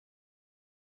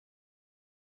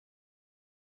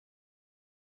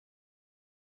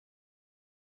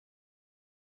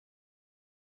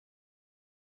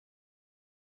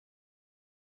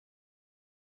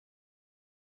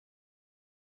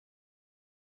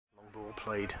Ball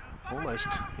played almost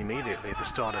immediately at the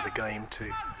start of the game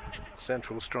to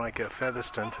central striker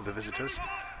Featherstone for the visitors.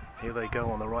 Here they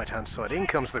go on the right-hand side. In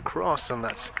comes the cross, and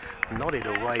that's nodded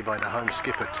away by the home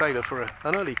skipper Taylor for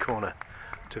an early corner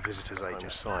to visitors'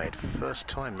 Ajax side. First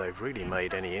time they've really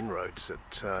made any inroads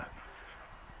at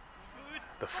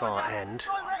the far end.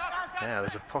 Now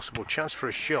there's a possible chance for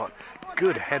a shot.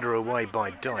 Good header away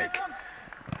by Dyke,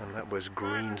 and that was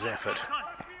Green's effort.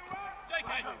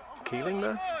 Keeling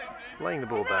there, laying the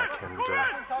ball back, and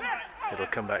it'll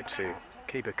come back to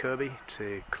keeper Kirby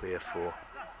to clear for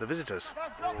the visitors.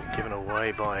 Given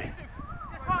away by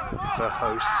the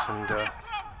hosts, and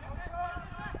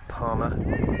Palmer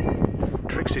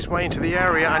tricks his way into the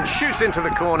area and shoots into the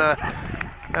corner,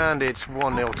 and it's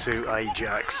 1-0 to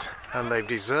Ajax, and they've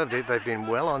deserved it. They've been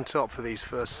well on top for these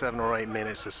first 7 or 8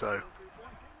 minutes or so.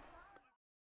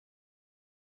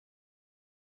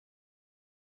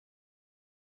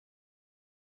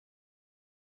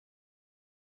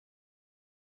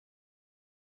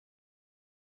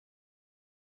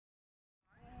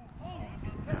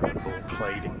 The ball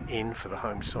played in for the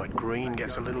home side. Green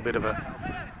gets a little bit of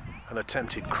an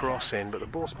attempted cross in, but the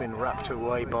ball's been wrapped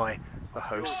away by the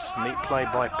hosts. Neat play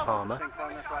by Palmer,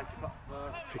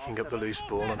 picking up the loose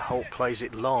ball, and Holt plays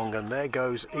it long, and there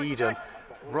goes Eden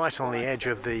right on the edge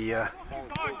of the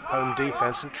home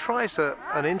defence and tries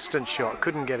an instant shot,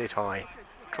 couldn't get it high,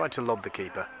 tried to lob the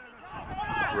keeper.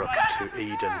 Ruck to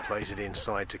Eden, plays it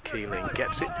inside to Keeling,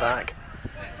 gets it back.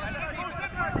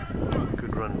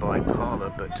 Good run by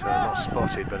Palmer, but not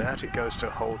spotted, but out it goes to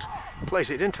Holt, plays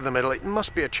it into the middle. It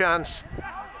must be a chance,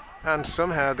 and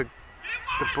somehow the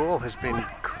ball has been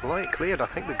cleared. I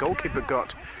think the goalkeeper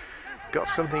got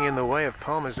something in the way of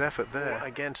Palmer's effort there.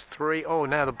 Against 3. Oh,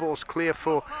 now the ball's clear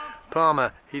for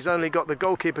Palmer. He's only got the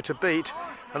goalkeeper to beat,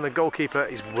 and the goalkeeper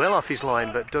is well off his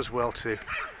line, but does well to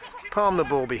palm the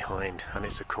ball behind, and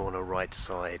it's a corner right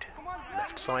side.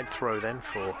 Left side throw then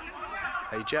for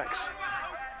Ajax.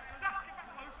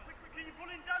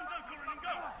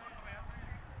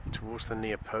 Towards the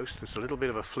near post, there's a little bit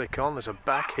of a flick on, there's a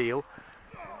back heel.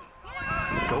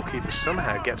 The goalkeeper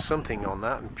somehow gets something on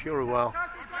that, and Purewa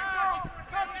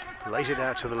lays it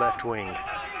out to the left wing,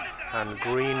 and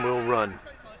Green will run.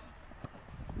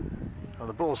 And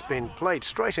the ball's been played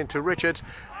straight into Richards,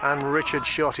 and Richards'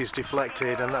 shot is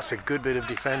deflected, and that's a good bit of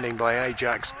defending by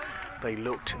Ajax. They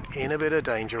looked in a bit of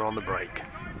danger on the break.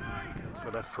 Comes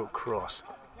the left foot cross.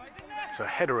 It's a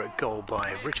header at goal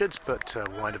by Richards, but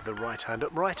wide of the right hand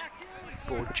upright.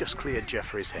 Ball just cleared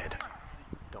Jeffrey's head.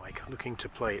 Dyke looking to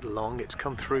play it long. It's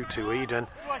come through to Eden.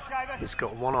 He's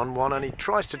got one-on-one, and he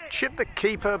tries to chip the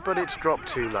keeper, but it's dropped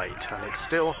too late, and it's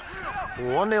still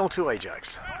 1-0 to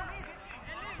Ajax.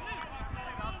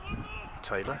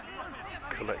 Taylor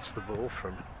collects the ball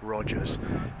from Rogers.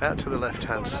 Out to the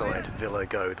left-hand side, Villa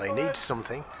go. They need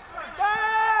something.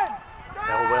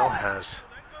 Elwell has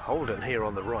Holden here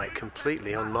on the right,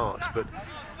 completely unmarked, but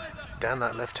down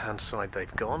that left-hand side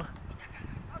they've gone.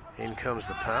 In comes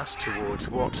the pass towards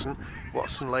Watson.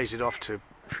 Watson lays it off to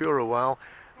Purewa.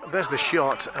 There's the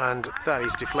shot, and that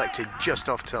is deflected just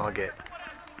off target.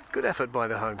 Good effort by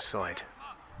the home side.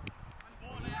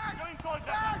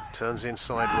 Turns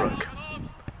inside Rook.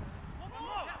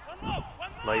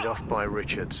 Laid off by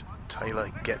Richards.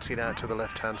 Taylor gets it out to the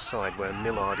left-hand side where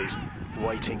Millard is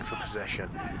waiting for possession.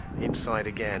 Inside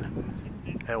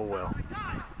again. Elwell.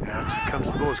 Out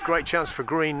comes the ball. It's a great chance for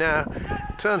Green now.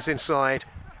 Turns inside,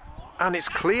 and it's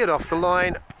cleared off the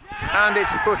line, and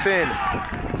it's put in.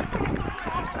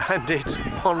 And it's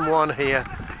 1-1 here.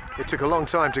 It took a long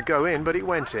time to go in, but it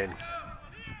went in.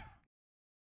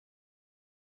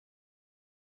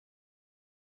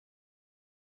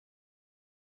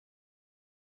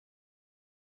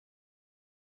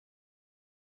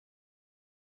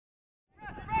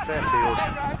 Fairfield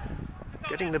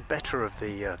getting the better of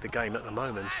the game at the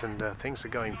moment, and things are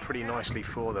going pretty nicely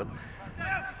for them.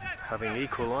 Having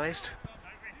equalised,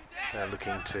 they're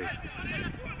looking to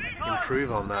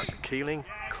improve on that. Keeling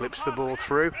clips the ball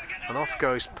through, and off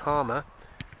goes Palmer.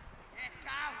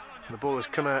 The ball has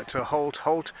come out to Holt.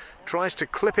 Holt tries to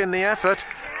clip in the effort.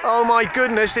 Oh my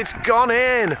goodness, it's gone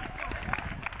in!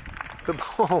 The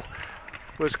ball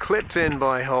was clipped in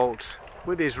by Holt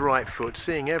with his right foot,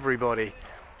 seeing everybody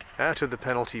out of the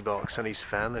penalty box, and he's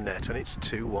found the net, and it's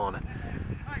 2-1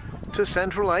 to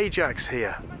Central Ajax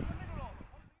here.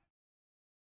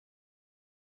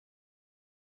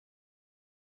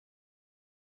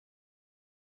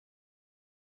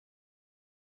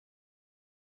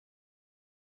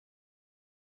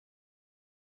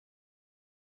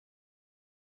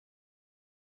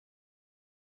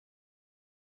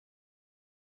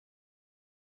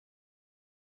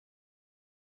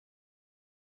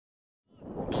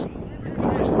 Watson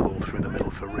plays the ball through the middle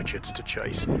for Richards to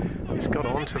chase. He's got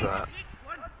onto that.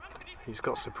 He's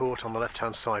got support on the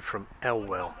left-hand side from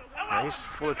Elwell. Now he's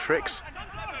full of tricks.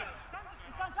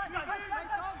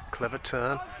 Clever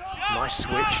turn. Nice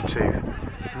switch to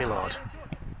Millard.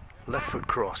 Left foot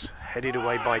cross, headed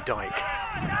away by Dyke.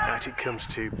 Out it comes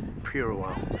to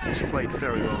Purewell. He's played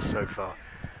very well so far.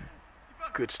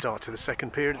 Good start to the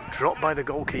second period. Dropped by the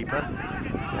goalkeeper.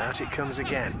 Out it comes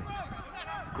again.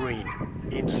 Green,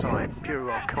 inside.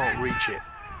 Purewell can't reach it.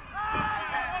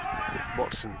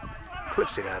 Watson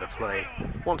clips it out of play.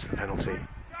 Wants the penalty.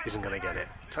 Isn't going to get it.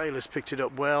 Taylor's picked it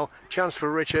up well. Chance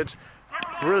for Richards.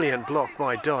 Brilliant block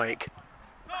by Dyke.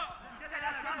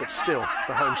 But still,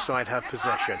 the home side have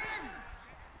possession.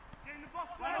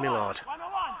 Millard.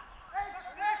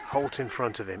 Holt in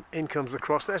front of him. In comes the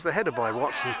cross. There's the header by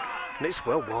Watson. And it's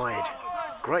well wide.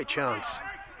 Great chance.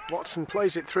 Watson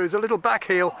plays it through. There's a little back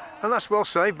heel. And that's well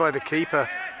saved by the keeper.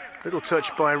 Little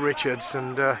touch by Richards.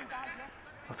 And I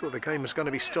thought the game was going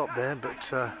to be stopped there. But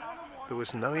there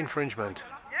was no infringement.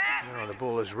 Now the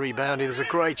ball has rebounded. There's a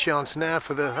great chance now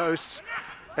for the hosts.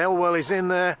 Elwell is in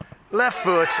there. Left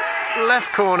foot.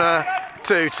 Left corner.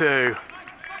 2-2.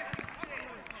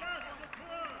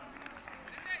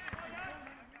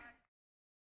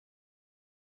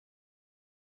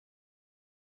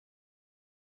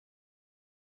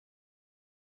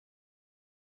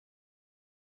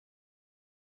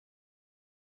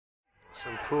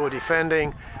 Some poor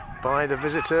defending by the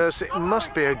visitors. It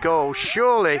must be a goal,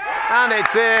 surely. And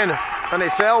it's in. And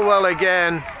it's Elwell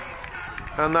again.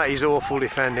 And that is awful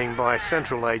defending by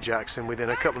Central Ajax. And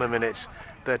within a couple of minutes,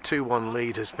 their 2-1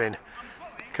 lead has been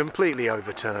completely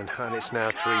overturned. And it's now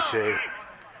 3-2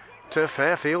 to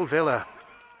Fairfield Villa.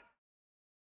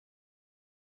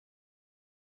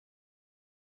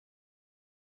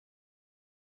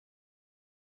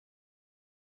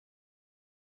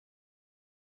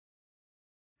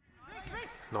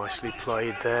 Nicely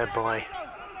played there by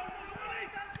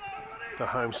the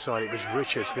home side. It was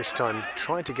Richards this time,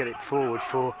 tried to get it forward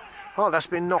for... Oh, that's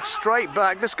been knocked straight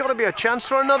back. There's got to be a chance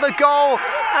for another goal.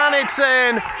 And it's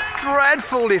in.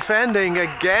 Dreadful defending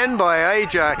again by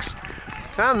Ajax.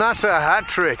 And that's a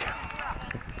hat-trick.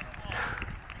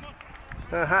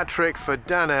 A hat-trick for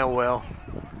Dan Elwell.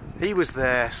 He was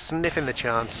there, sniffing the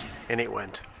chance, and it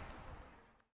went.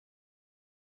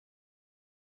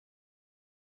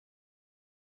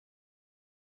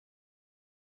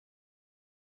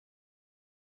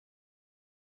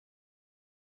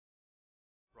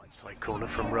 Right side corner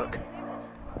from Ruck.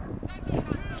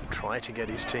 Try to get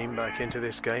his team back into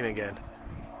this game again.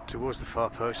 Towards the far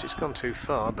post. It's gone too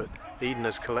far, but Eden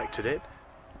has collected it.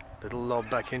 Little lob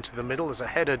back into the middle. There's a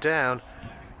header down,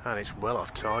 and it's well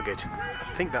off target. I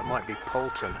think that might be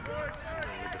Poulton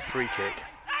with the free kick.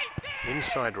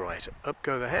 Inside right. Up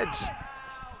go the heads.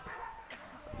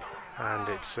 And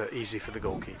it's easy for the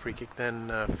goalkeeper. Free kick then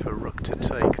for Ruck to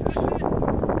take.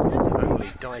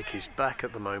 Only Dyke is back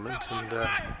at the moment, and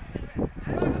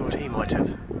I thought he might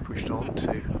have pushed on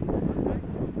to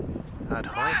add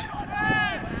height.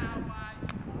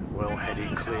 Well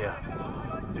headed clear.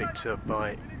 Picked up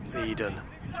by Eden.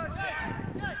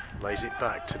 Lays it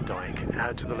back to Dyke.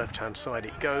 Out to the left hand side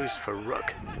it goes for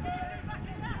Ruck.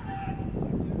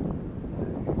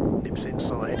 Nips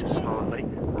inside smartly.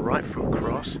 Right foot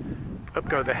cross. Up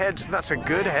go the heads. That's a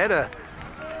good header.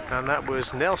 And that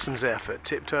was Nelson's effort.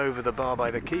 Tipped over the bar by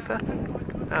the keeper.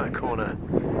 And a corner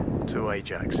to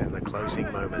Ajax in the closing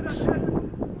moments.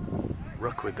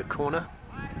 Ruck with the corner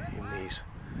in these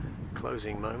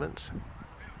closing moments.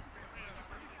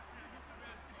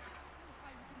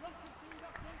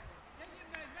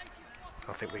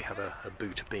 I think we have a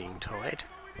boot being tied.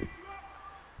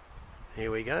 Here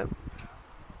we go.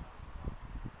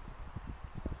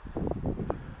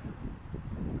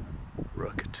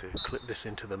 Ruck to clip this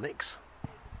into the mix.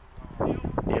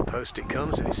 Near post it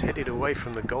comes, and it's headed away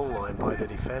from the goal line by the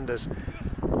defenders.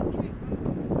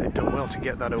 They've done well to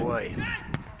get that away.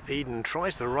 Eden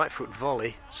tries the right foot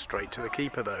volley, straight to the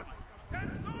keeper though.